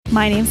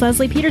My name's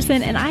Leslie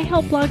Peterson, and I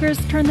help bloggers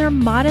turn their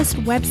modest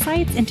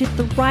websites into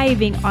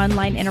thriving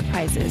online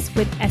enterprises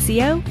with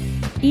SEO,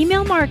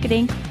 email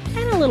marketing,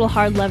 and a little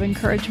hard love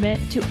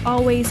encouragement to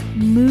always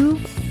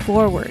move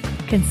forward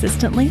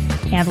consistently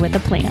and with a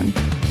plan.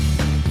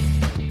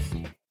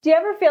 Do you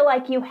ever feel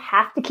like you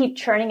have to keep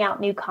churning out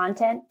new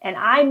content? And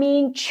I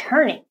mean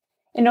churning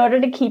in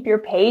order to keep your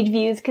page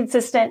views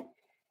consistent?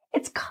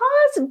 It's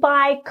caused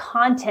by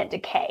content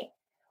decay,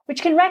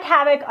 which can wreak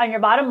havoc on your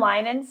bottom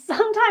line and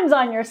sometimes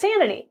on your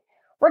sanity.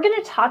 We're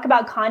going to talk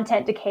about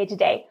content decay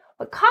today,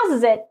 what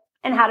causes it,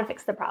 and how to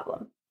fix the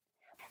problem.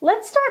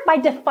 Let's start by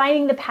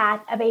defining the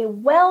path of a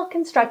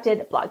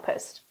well-constructed blog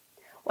post.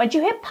 Once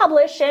you hit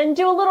publish and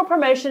do a little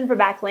promotion for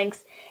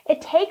backlinks,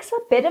 it takes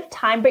a bit of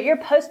time, but your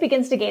post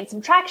begins to gain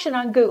some traction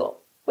on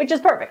Google, which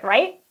is perfect,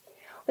 right?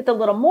 With a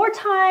little more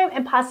time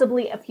and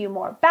possibly a few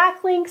more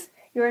backlinks,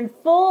 you're in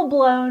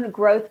full-blown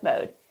growth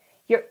mode.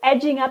 You're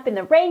edging up in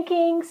the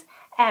rankings,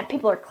 and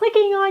people are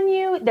clicking on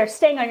you. They're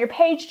staying on your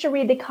page to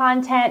read the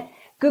content.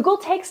 Google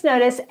takes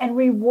notice and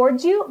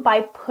rewards you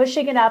by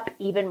pushing it up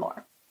even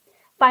more.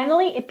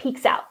 Finally, it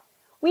peaks out.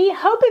 We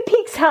hope it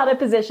peaks out at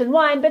position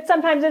 1, but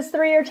sometimes it's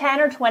 3 or 10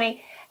 or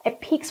 20.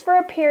 It peaks for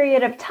a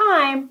period of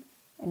time,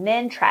 and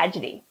then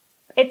tragedy.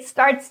 It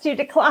starts to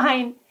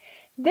decline.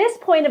 This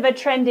point of a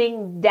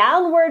trending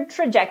downward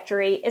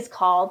trajectory is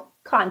called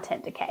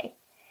content decay.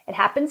 It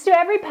happens to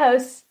every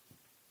post,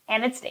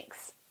 and it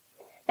stinks.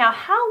 Now,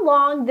 how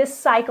long this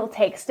cycle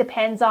takes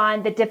depends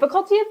on the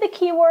difficulty of the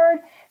keyword,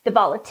 the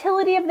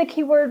volatility of the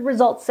keyword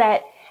result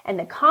set, and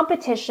the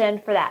competition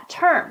for that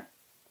term.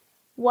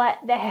 What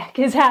the heck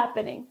is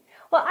happening?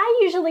 Well, I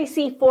usually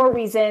see 4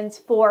 reasons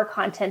for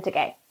content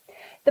decay.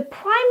 The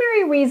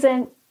primary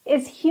reason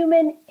is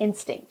human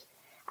instinct.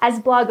 As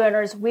blog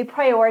owners, we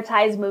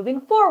prioritize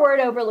moving forward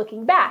over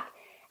looking back.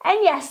 And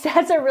yes,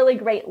 that's a really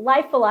great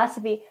life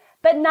philosophy,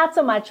 but not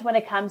so much when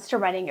it comes to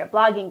running your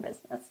blogging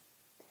business.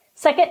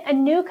 Second, a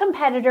new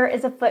competitor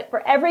is afoot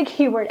for every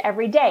keyword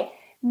every day,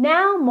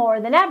 now more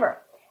than ever.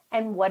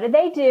 And what do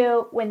they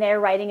do when they're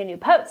writing a new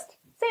post?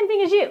 Same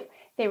thing as you.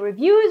 They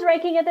review who's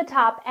ranking at the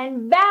top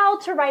and vow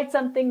to write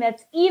something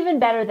that's even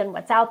better than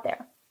what's out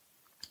there.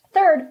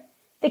 Third,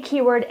 the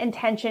keyword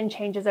intention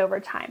changes over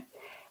time.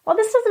 While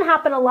this doesn't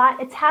happen a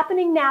lot, it's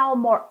happening now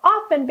more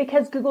often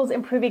because Google's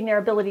improving their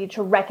ability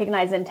to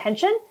recognize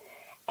intention,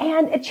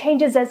 and it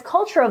changes as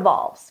culture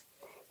evolves.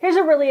 Here's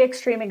a really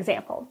extreme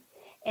example.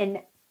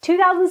 In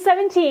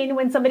 2017,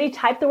 when somebody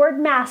typed the word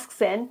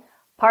masks in,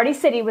 Party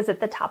City was at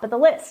the top of the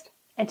list.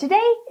 And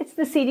today, it's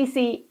the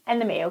CDC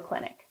and the Mayo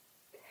Clinic.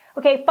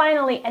 Okay,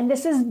 finally, and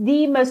this is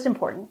the most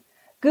important,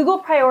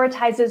 Google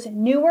prioritizes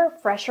newer,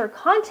 fresher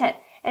content,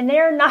 and they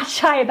are not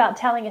shy about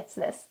telling us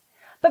this.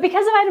 But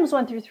because of items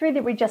 1 through 3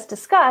 that we just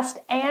discussed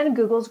and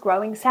Google's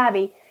growing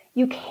savvy,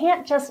 you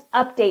can't just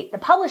update the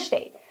publish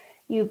date.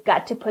 You've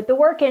got to put the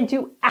work in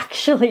to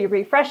actually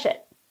refresh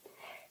it.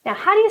 Now,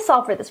 how do you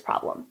solve for this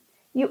problem?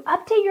 You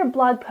update your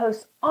blog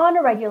posts on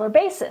a regular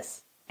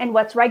basis. And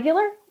what's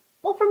regular?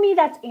 Well, for me,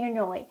 that's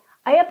annually.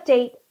 I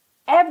update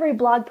every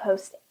blog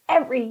post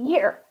every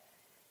year.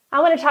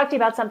 I want to talk to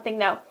you about something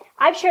though.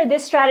 I've shared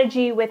this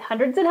strategy with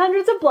hundreds and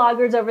hundreds of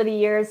bloggers over the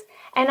years,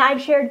 and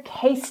I've shared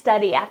case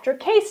study after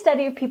case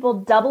study of people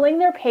doubling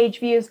their page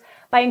views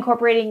by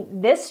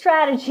incorporating this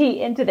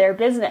strategy into their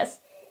business.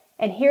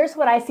 And here's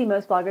what I see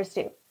most bloggers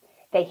do.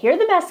 They hear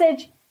the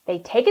message, they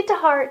take it to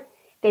heart,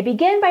 they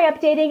begin by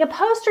updating a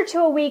post or 2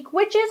 a week,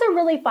 which is a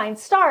really fine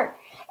start,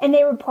 and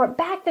they report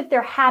back that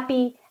they're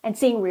happy and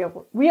seeing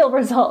real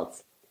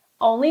results,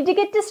 only to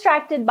get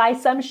distracted by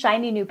some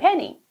shiny new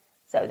penny.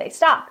 So they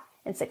stop,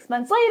 and 6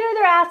 months later,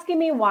 they're asking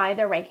me why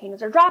their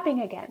rankings are dropping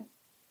again.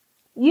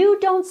 You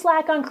don't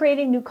slack on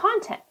creating new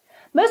content.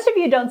 Most of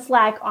you don't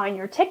slack on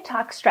your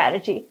TikTok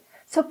strategy,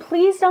 so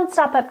please don't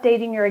stop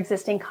updating your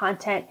existing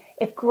content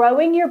if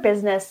growing your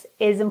business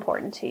is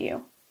important to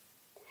you.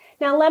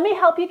 Now, let me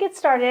help you get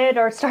started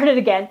or started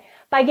again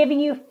by giving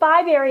you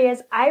 5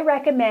 areas I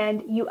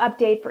recommend you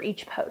update for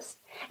each post.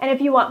 And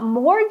if you want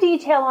more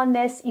detail on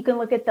this, you can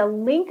look at the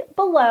link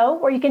below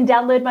where you can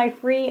download my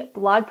free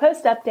blog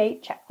post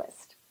update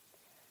checklist.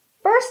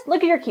 First,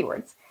 look at your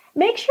keywords.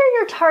 Make sure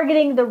you're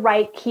targeting the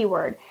right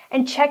keyword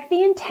and check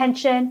the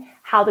intention,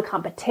 how the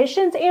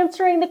competition's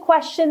answering the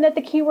question that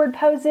the keyword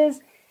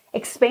poses.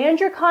 Expand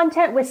your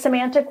content with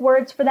semantic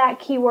words for that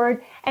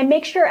keyword and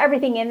make sure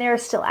everything in there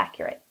is still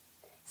accurate.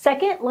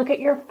 Second, look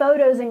at your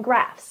photos and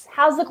graphs.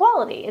 How's the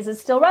quality? Is it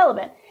still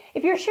relevant?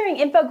 If you're sharing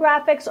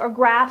infographics or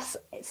graphs,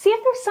 see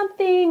if there's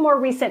something more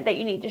recent that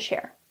you need to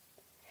share.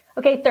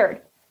 Okay,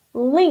 third,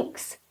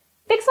 links.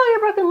 Fix all your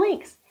broken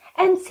links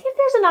and see if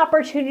there's an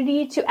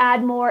opportunity to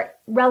add more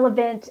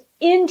relevant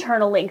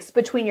internal links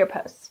between your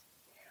posts.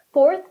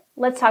 Fourth,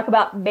 let's talk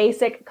about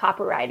basic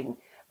copywriting.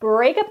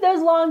 Break up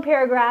those long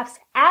paragraphs,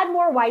 add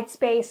more white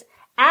space,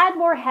 add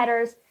more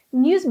headers,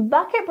 and use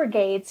bucket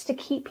brigades to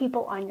keep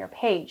people on your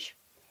page.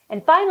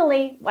 And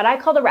finally, what I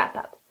call the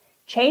wrap-up.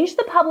 Change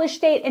the publish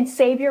date and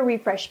save your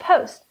refresh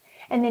post.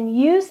 And then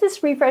use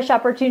this refresh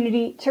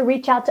opportunity to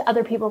reach out to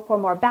other people for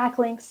more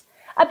backlinks,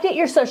 update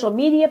your social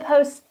media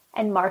posts,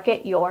 and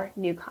market your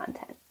new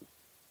content.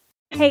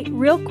 Hey,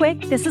 real quick,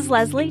 this is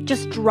Leslie,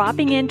 just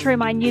dropping in to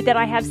remind you that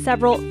I have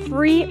several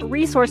free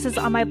resources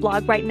on my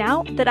blog right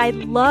now that I'd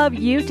love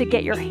you to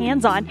get your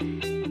hands on.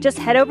 Just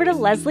head over to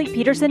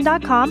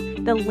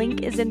lesliepeterson.com. The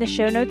link is in the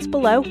show notes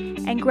below,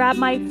 and grab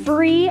my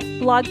free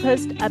blog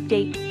post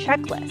update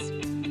checklist.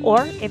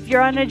 Or if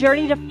you're on a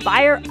journey to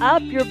fire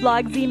up your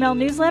blog's email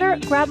newsletter,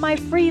 grab my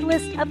free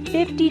list of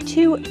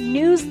 52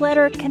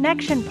 newsletter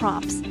connection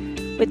prompts.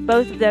 With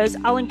both of those,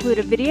 I'll include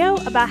a video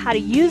about how to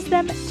use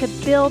them to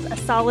build a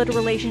solid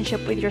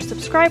relationship with your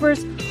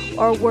subscribers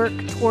or work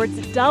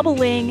towards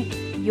doubling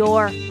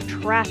your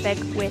traffic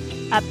with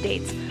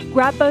updates.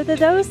 Grab both of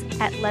those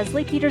at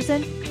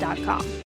lesliepeterson.com.